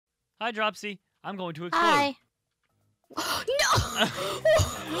Hi, Dropsy. I'm going to explode. Hi. No!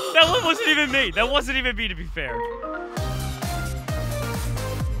 That one wasn't even me. That wasn't even me, to be fair.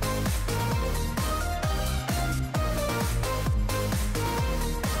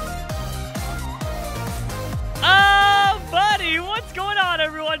 Buddy, what's going on,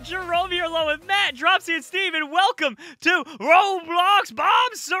 everyone? Jerome here along with Matt, Dropsy, and Steve, and welcome to Roblox Bomb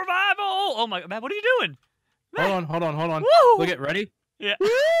Survival. Oh my, Matt, what are you doing? Matt. Hold on. Woo! Look at, ready? Yeah.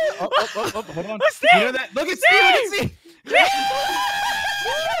 Hold on. Steve! You know that? Look at Steve! Look at me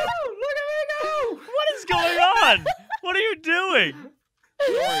go! What is going on? What are you doing?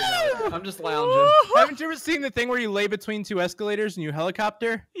 I'm just lounging. Haven't you ever seen the thing where you lay between two escalators and you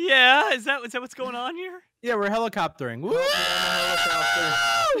helicopter? Yeah, is that what's going on here? Yeah, we're helicoptering. Woo!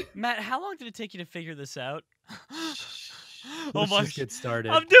 Matt, how long did it take you to figure this out? Let's just get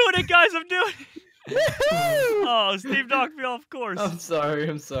started. I'm doing it, guys. I'm doing it. Oh, Steve knocked me off course. I'm sorry.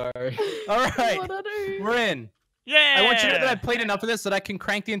 All right, we're in. Yeah. I want you to know that I've played enough of this that I can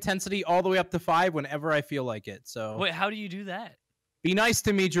crank the intensity all the way up to 5 whenever I feel like it. So wait, how do you do that? be nice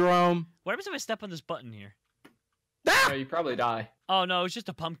to me, Jerome. What happens if I step on this button here? Oh, you probably die. Oh no, it's just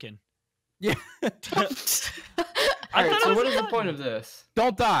a pumpkin. Yeah. Alright, so what is the point of this?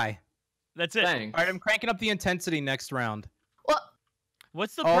 Don't die. That's it. Thanks. All right, I'm cranking up the intensity next round. What?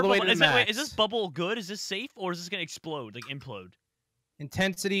 What's the all purple the way one? to the Wait, is max. this bubble good? Is this safe, or is this gonna explode, like implode?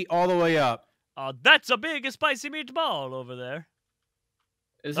 Intensity all the way up. That's a big spicy meatball over there.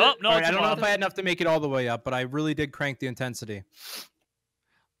 Is Oh it? no, All right, it's I don't know if bottom. I had enough to make it all the way up, but I really did crank the intensity.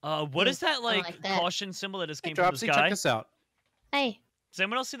 What is that I like, like that. caution symbol that just Hey, came from the Dropsy, sky? check this out. Hey. Does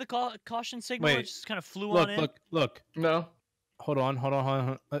anyone else see the caution signal? Wait. It just kind of flew on in. Look. No, Hold on.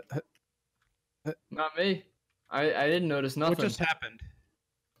 not me. I didn't notice nothing. What just happened?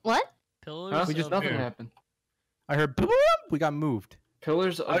 What? Pillars Huh? We just of- Nothing here. happened. I heard boom, we got moved.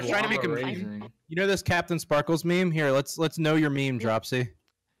 Pillars of I was trying to make lava him- raising. You know this Captain Sparkles meme? Here, let's know your meme, Dropsy.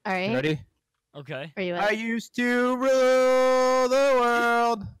 All right. You ready? Okay. Are you I at? used to rule the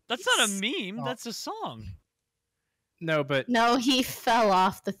world. That's not a meme. Oh. That's a song. No, but No, he fell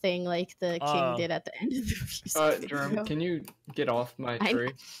off the thing like the Oh. king did at the end of the music Jerome, video. can you get off my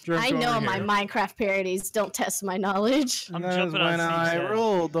tree? Jerome, I come know over my here. Minecraft parodies don't test my knowledge. I'm That is jumping on when Steve's I head.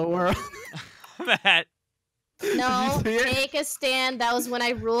 ruled the world. Matt. No, see it? take a stand. That was when I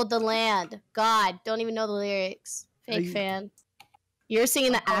ruled the land. God, don't even know the lyrics. Fake you- fan. You're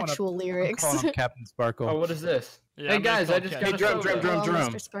singing the I'm calling up- actual lyrics. I'm calling up Captain Sparkle. Oh, what is this? Yeah, Hey I'm gonna guys, call I just Cat. got Hey, a Jerome, photo. Jerome. Hello,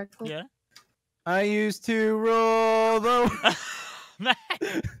 Drum. Mr. Sparkle. Yeah. I used to rule the Matt.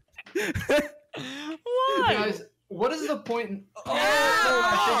 Why? Guys, what is the point? Oh, no, No!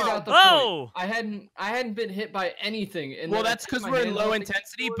 I figured out the Oh! point. I hadn't been hit by anything. And Well, then I that's took because my we're in hand low off the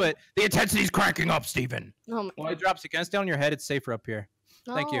intensity, keyboard. but the intensity's cranking up, Steven. Oh my Hey, Dropsy, can I stay on your head? It's safer up here.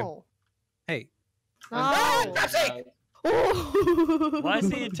 Thank you. no. Hey. No. Dropsy! Why is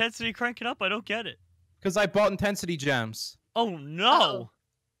the intensity cranking up? I don't get it. Because I bought intensity gems. Oh no! Uh-oh.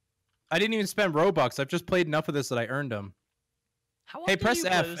 I didn't even spend Robux. I've just played enough of this that I earned them. How Hey, often do press you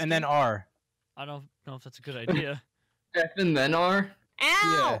play F this and then game? R. I don't know if that's a good idea. F and then R. Ow!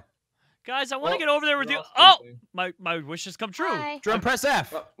 Yeah. Guys, I want to Well, get over there with we're you. all Oh! sleeping. My wish has come true. Hi. Drum, press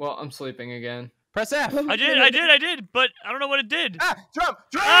F. Well, I'm sleeping again. Press F. I did, but I don't know what it did. Ah, drum!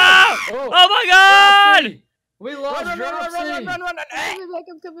 Ah! Oh, Oh my god! Dropsy! We lost Run! Dropsy! Eh.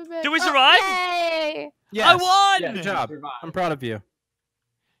 I'm coming back. Did we survive? Yay! Yes. I won! Yeah, Good job. survived. I'm proud of you.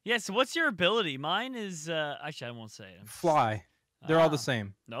 Yeah, so what's your ability? Mine is, actually, I won't say it. Fly. They're all the Ah.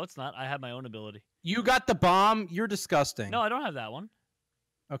 same. No, it's not. I have my own ability. You got the bomb. You're disgusting. No, I don't have that one.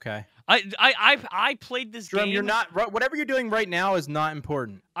 Okay. I played this Drum, game. you're not. Whatever you're doing right now is not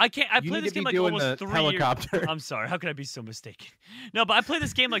important. I can't. I You played need this to game be like doing almost the 3 helicopter. years. I'm sorry. How could I be so mistaken? No, but I played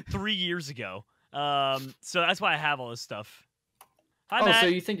this game like 3 years ago. So that's why I have all this stuff. Hi, Oh, Matt. so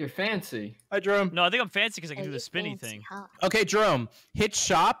you think you're fancy? Hi, Jerome. No, I think I'm fancy because I can Hey, do the spinny fancy, thing. huh? Okay, Jerome. Hit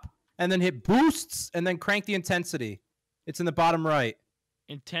shop and then hit boosts and then crank the intensity. It's in the bottom right.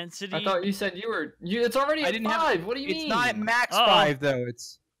 Intensity. I thought you said you were. It's already I at didn't have- 5. What do you It's mean? not at max Uh-oh. 5 though.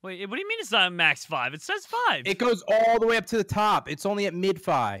 Wait, what do you mean it's not max 5? It says 5. It goes all the way up to the top. It's only at mid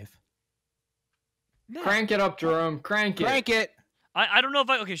 5. Matt, Crank it up, Jerome. Crank it. Crank it. I don't know if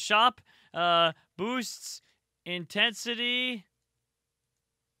I. Okay, shop. Boosts. Intensity.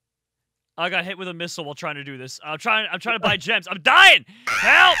 I got hit with a missile while trying to do this. I'm trying to buy gems. I'm dying.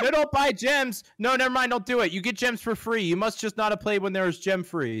 Help! No, don't buy gems. No, never mind. Don't do it. You get gems for free. You must just not have played when there was gem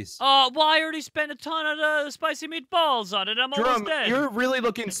freeze. Well, I already spent a ton of spicy meatballs on it. I'm Jerome, almost dead. you're really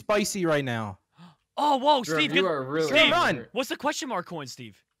looking spicy right now. Oh, whoa, Jerome, Steve. you are really Steve, run. hurt. What's the question mark coin,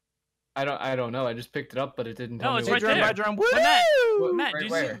 Steve? I don't know. I just picked it up, but it didn't tell No, me. it's what right to there. do. Jerome. Hey, Matt, Woo! Matt, Right do you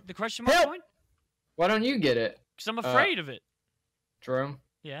see where? the question mark Help! point? Why don't you get it, Because I'm afraid of it. Jerome?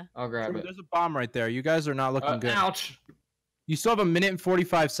 Yeah. I'll grab Jerome, it. there's a bomb right there. You guys are not looking good. Ouch! You still have 1 minute and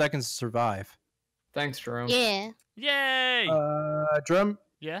 45 seconds to survive. Thanks, Jerome. Yeah. Yay! Jerome,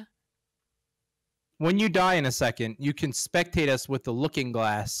 Yeah. when you die in a second, you can spectate us with the looking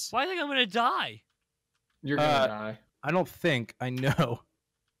glass. Why do you think I'm gonna die? You're gonna die. I don't think. I know.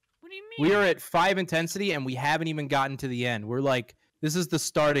 What do you mean? We are at 5 intensity, and we haven't even gotten to the end. We're like, this is the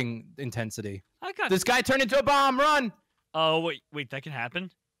starting intensity. I got. This guy turned into a bomb. Run! Oh wait, that can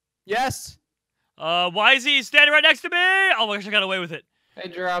happen. Yes. Why is he standing right next to me? Oh my gosh, I got away with it. Hey,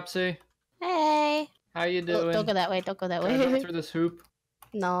 Dropsy. Hey. How you doing? Oh, don't go that way. Don't go that Can I go way. through this hoop?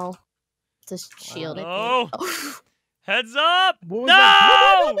 No. Just shield it. Oh. Heads up! What was No!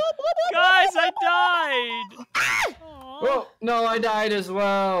 that? Guys, I died. Aw. Oh no, I died as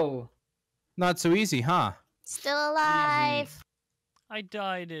well. Not so easy, huh? Still alive. I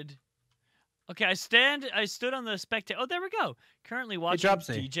died. Okay, I stood on the spectator. Oh, there we go. Currently watching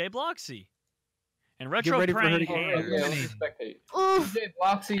Dropsy. DJ Bloxy. And Retro ready for her to Prank get Hands. ready. let me spectate. Oof. DJ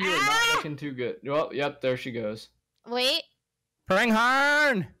Bloxy, you're not looking too good. Well, yep, there she goes. Wait.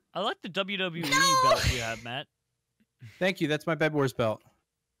 Pranghorn! I like the WWE No! belt you have, Matt. Thank you. That's my Bed Wars belt.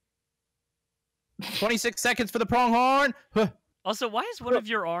 26 seconds for the pronghorn. Huh. Also, why is one of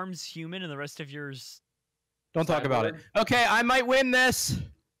your arms human and the rest of yours... Don't talk about it. Cyborg. Okay, I might win this.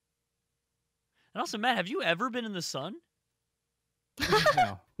 And also, Matt, have you ever been in the sun?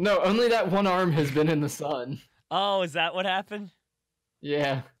 No. No, only that one arm has been in the sun. Oh, is that what happened?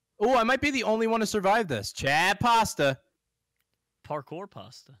 Yeah. Oh, I might be the only one to survive this. Chad pasta. Parkour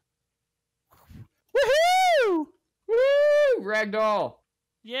pasta. Woohoo! Woo! Ragdoll.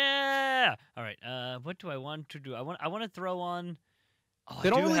 Yeah. All right. What do I want to do? I want to throw on. Oh, They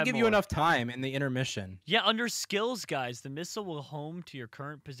I don't do really have give you more. enough time in the intermission. Yeah, under skills, guys, the missile will home to your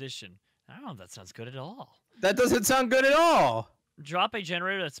current position. I don't know if that sounds good at all. That doesn't sound good at all. Drop a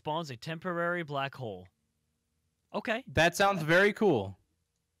generator that spawns a temporary black hole. Okay. That sounds very cool.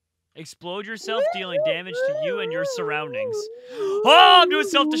 Explode yourself, dealing damage to you and your surroundings. Oh, I'm doing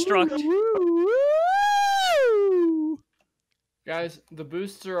self-destruct. Guys, the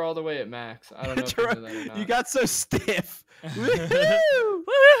boosts are all the way at max. I don't know if you know that or not. You got so stiff. Woohoo!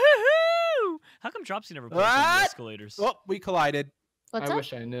 Woo-hoo-hoo! How come Dropsy never plays on the What? escalators? Oh, we collided. What's I up?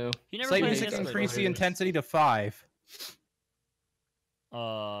 wish I knew. He never Slight plays music on the increase the escalators. intensity to 5.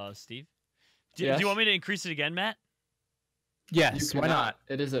 Steve? Do Yes? you want me to increase it again, Matt? Yes, You why cannot. not?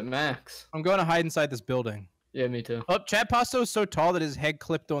 It is at max. I'm going to hide inside this building. Yeah, me too. Oh, Chad Pasto is so tall that his head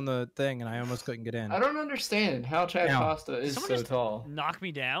clipped on the thing, and I almost couldn't get in. I don't understand how Chad Ow. Pasta is Someone so just- tall. Knock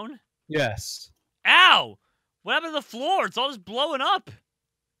me down? Yes. Ow! What happened to the floor? It's all just blowing up.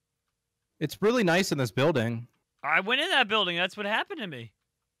 It's really nice in this building. I went in that building. That's what happened to me.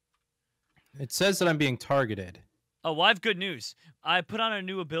 It says that I'm being targeted. Oh, well, I have good news. I put on a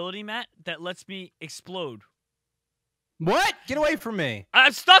new ability, Matt, that lets me explode. What? Get away from me.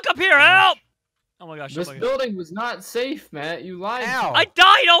 I'm stuck up here. Help! Oh my gosh. This oh my gosh. building was not safe, Matt. You lied. Ow. I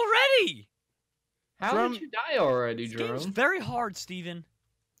died already! How Jerome- did you die already, This game's Jerome? very hard, Steven.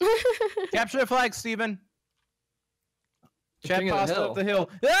 Capture the flag, Steven. The Chad king of the Pasta hill. of the hill.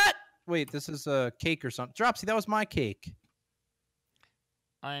 Ah! Wait, this is a cake or something. Dropsy, that was my cake.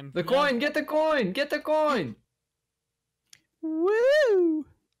 I'm The coin! Get the coin! Get the coin! Woo!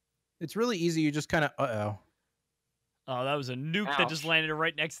 It's really easy. You just kind of... Uh-oh. Oh, that was a nuke that just Ouch. landed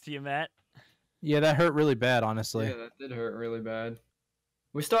right next to you, Matt. Yeah, that hurt really bad, honestly. Yeah, that did hurt really bad.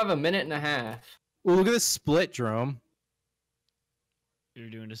 We still have a minute and a half. Ooh, look at this split, Jerome. You're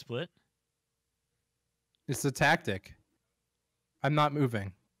doing a split? It's a tactic. I'm not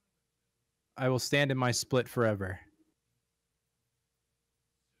moving. I will stand in my split forever.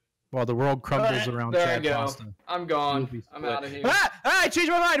 While the world crumbles around There I Chad go. Pasta. I'm gone. Movie I'm split. out of here. Ah! I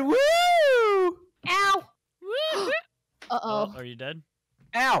changed my mind! Woo! Ow. Woo! Uh-oh. Are you dead?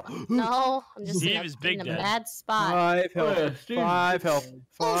 Ow! No, I'm just Steve in a, is big in a dead. bad spot. 5 Oh, yeah, health. Steve. 5 health.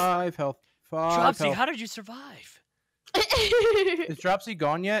 5 health. 5 Dropsy, health. how did you survive? Is Dropsy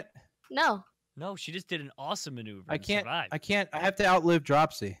gone yet? No. No, she just did an awesome maneuver. I and can't. survived. I can't. I have to outlive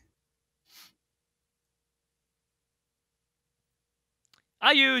Dropsy.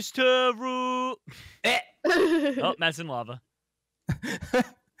 I used to rule. Eh. Oh, Matt's in lava.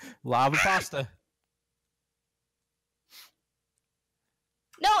 Lava pasta.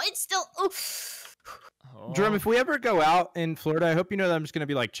 No, it's still. Oof. Oh. Jerome, if we ever go out in Florida, I hope you know that I'm just gonna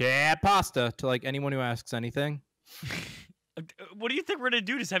be like Chad Pasta to like anyone who asks anything. What do you think we're gonna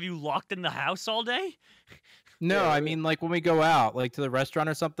do? Just have you locked in the house all day? No, Yeah, I mean like when we go out, like to the restaurant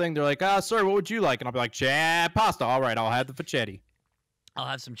or something, they're like, sir, what would you like? And I'll be like, Chad pasta. All right, I'll have the focaccia. I'll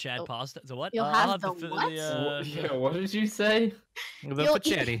have some Chad Oh, pasta. So what? you'll I'll have the what? Yeah, what did you say? The You'll-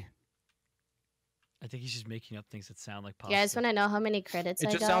 focaccia. I think he's just making up things that sound like You pasta. guys want to know how many credits It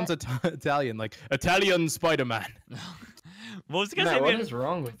I just got? sounds Italian, like Italian Spider-Man. What was the guy's Matt, name? what again? is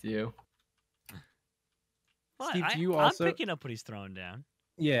wrong with you? What? Steve, do you I'm also? picking up what he's throwing down.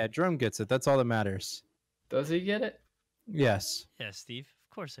 Yeah, Jerome gets it. That's all that matters. Does he get it? Yes. Yeah, Steve.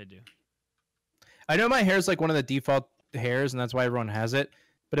 Of course I do. I know my hair is like one of the default hairs, and that's why everyone has it.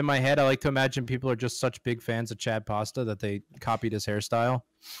 But in my head, I like to imagine people are just such big fans of Chad Pasta that they copied his hairstyle.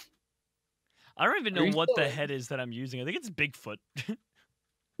 I don't even Are know you what still the in? head is that I'm using. I think it's Bigfoot.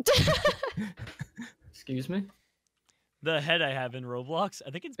 Excuse me? The head I have in Roblox.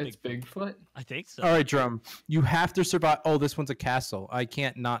 I think it's It's Bigfoot. Bigfoot? I think so. All right, Drum. You have to survive. Oh, this one's a castle. I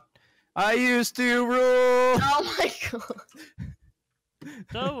can't not. I used to rule. Oh my god.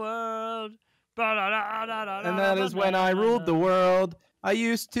 The world. And that is when I ruled the world. I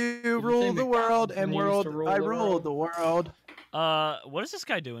used to say rule the world, McDonald's and when he used to world. rule I the ruled the world. What is this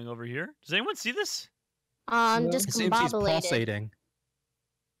guy doing over here? Does anyone see this? It seems he's Discombobulated. pulsating.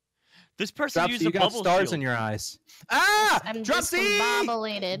 This person Dropsy, used you a got bubble stars shield. in your eyes. Ah! I'm Dropsy!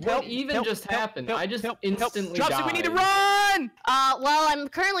 discombobulated. What even just happened? I just instantly Dropsy, died. we need to run! Well, I'm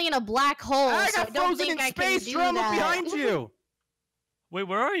currently in a black hole, I so I got don't frozen think in I can space. do Drum, look that. behind you. Wait,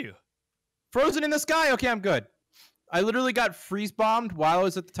 where are you? Frozen in the sky. Okay, I'm good. I literally got freeze bombed while I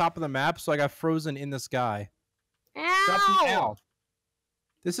was at the top of the map, so I got frozen in the sky. Dropsy, Ow! ow.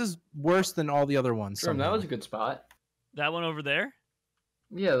 This is worse than all the other ones. Jerome, that somehow. was a good spot. That one over there?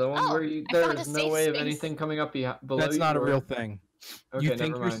 Yeah, the one Oh, where you, I found there's a no safe way of space. anything coming up below That's you. not a or- real thing. Okay, You never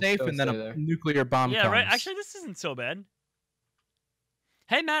think you're mind. safe, Don't and then stay a there. nuclear bomb Yeah, comes. right. Actually, this isn't so bad.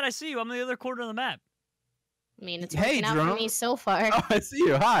 Hey, Matt, I see you. I'm in the other corner of the map. I mean, it's Hey, working out Jerome. for me so far. Oh, I see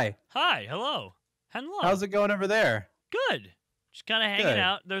you. Hi. Hi. Hello. Hello. How's it going over there? Good. Just kind of hanging Good.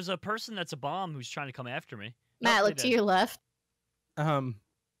 out. There's a person that's a bomb who's trying to come after me. Matt, Nope, look they to did. your left.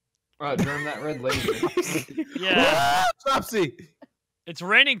 Oh, Jerome, that red laser. Yeah. Dropsy. It's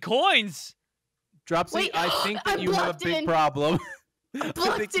raining coins. Dropsy, Wait, I think that I'm you have a blocked big in. problem.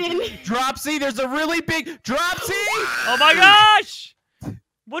 Blocked in. Dropsy, there's a really big Dropsy. Oh my gosh!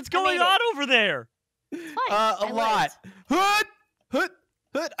 What's I going made it. on over there? It's fine. A I lot. lived.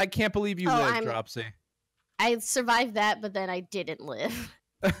 Hood. I can't believe you Oh, lived, I'm- Dropsy. I survived that, but then I didn't live.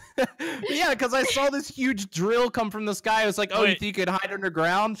 Yeah, because I saw this huge drill come from the sky. I was like, oh, you Wait. think you could hide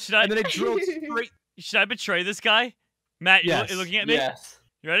underground? Should I- And then it drilled straight. Should I betray this guy? Matt, you Yes. looking at me? Yes.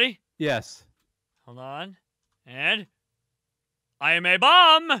 You ready? Yes. Hold on. And I am a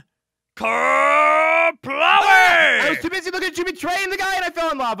bomb. Kerplower! I was too busy looking at you betraying the guy, and I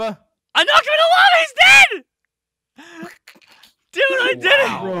fell in lava. I knocked him in the lava. He's dead. Dude, I did it.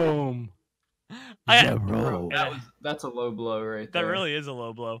 Wow. Jerome. I- Jerome. Yeah. That's a low blow right That there. really is a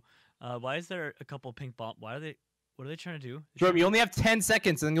low blow. Why is there a couple pink bomb? Why are they? What are they trying to do? Jerome, you only have 10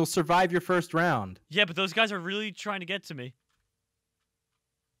 seconds, and you'll survive your first round. Yeah, but those guys are really trying to get to me.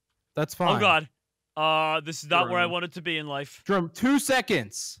 That's fine. Oh God. This is not where I Jerome. wanted to be in life. Jerome, 2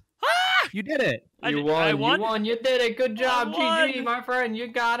 seconds. Ah! You did it. You I won. won. You won. You did it. Good job, GG, won. my friend. You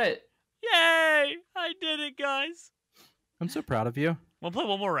got it. Yay! I did it, guys. I'm so proud of you. Want to play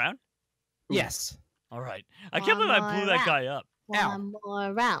one more round? Yes. All right. I can't believe I blew One that more guy up. Ow. One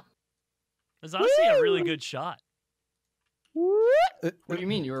more round. It was honestly a really Woo! good shot. What do you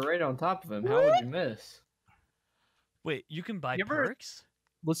mean? You were right on top of him. How would you miss? Wait, you can buy You ever- perks?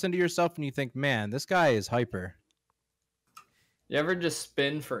 Listen to yourself and you think, man, this guy is hyper. You ever just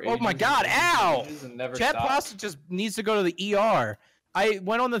spin for Oh my ages God, and ages ow! and ages and never Chad stop? Pasta just needs to go to the ER. I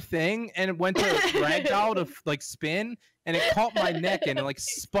went on the thing and it went to ragdoll to like spin, and it caught my neck and it like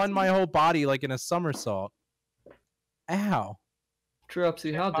spun my whole body like in a somersault. Ow.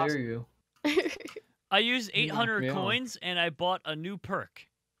 Dropsy, how dare you? I used You knocked 800 me off. coins and I bought a new perk.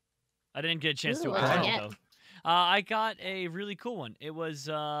 I didn't get a chance Ooh, to what'd you earn it get? though. I got a really cool one. It was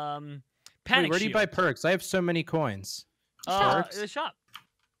Wait, panic where do you buy shield. perks? I have so many coins. The perks? shop.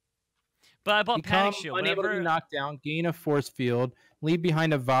 But I bought Become panic shield. unable to Whenever be knocked down, gain a force field, leave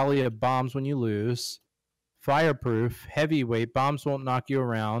behind a volley of bombs when you lose, fireproof, heavyweight, bombs won't knock you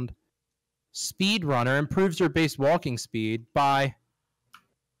around, speed runner, improves your base walking speed by...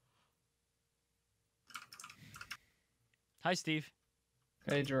 Hi, Steve.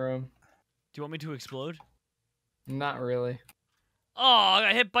 Hey, Jerome. Do you want me to explode? Not really. Oh, I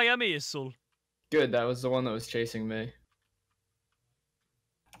got hit by a missile. Good, that was the one that was chasing me.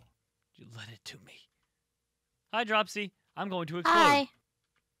 You let it to me. Hi, Dropsy. I'm going to explode. Hi.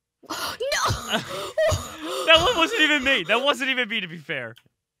 No! That one wasn't even me. That wasn't even me, to be fair.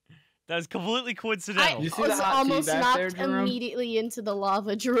 That was completely coincidental. You see I the was hot tea almost back knocked there, Jerome? immediately into the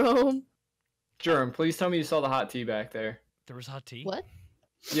lava, Jerome. Jerome, please tell me you saw the hot tea back there. There was hot tea? What?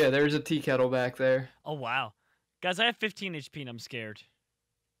 Yeah, there's a tea kettle back there. Oh, wow. Guys, I have 15 HP and I'm scared.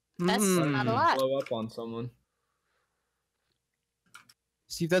 That's not a lot. Blow up on someone.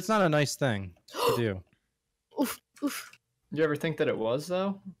 Steve, that's not a nice thing to do. Oof, oof. You ever think that it was,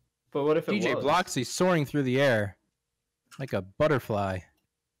 though? But what if it DJ was? Bloxy soaring through the air like a butterfly.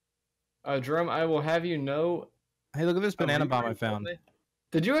 Jerome, I will have you know... Hey, look at this banana bomb I replay found. told me-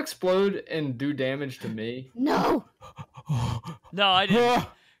 Did you explode and do damage to me? No! No, I didn't.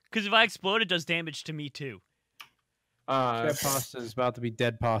 Because if I explode, it does damage to me, too. Dead pasta is about to be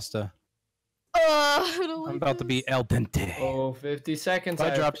dead pasta. I don't I'm like about to be this. el dente. Oh, 50 seconds. Bye, I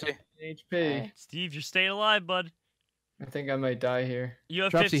have Dropsy. 15 HP. Okay. Steve, you're staying alive, bud. I think I might die here. You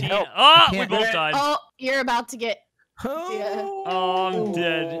have Dropsy, 15. help. Oh, I we can't- both died. Oh, you're about to get... Oh, I'm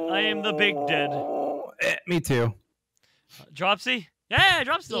dead. I am the big dead. Me too. Dropsy? Yeah,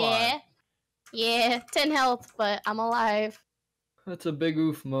 Dropsy's alive. Yeah. Yeah, 10 health, but I'm alive. That's a big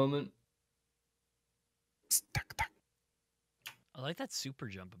oof moment. I like that super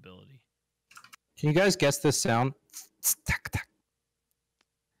jump ability. Can you guys guess this sound?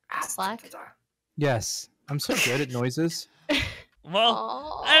 Slack. Yes. I'm so good at noises.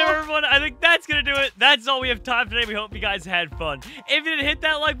 Well, Aww. anyway, everyone, I think that's going to do it. That's all we have time for today. We hope you guys had fun. If you did, hit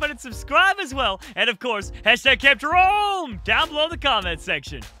that like button, subscribe as well. And, of course, hashtag Camp Jerome down below in the comment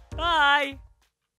section. Bye.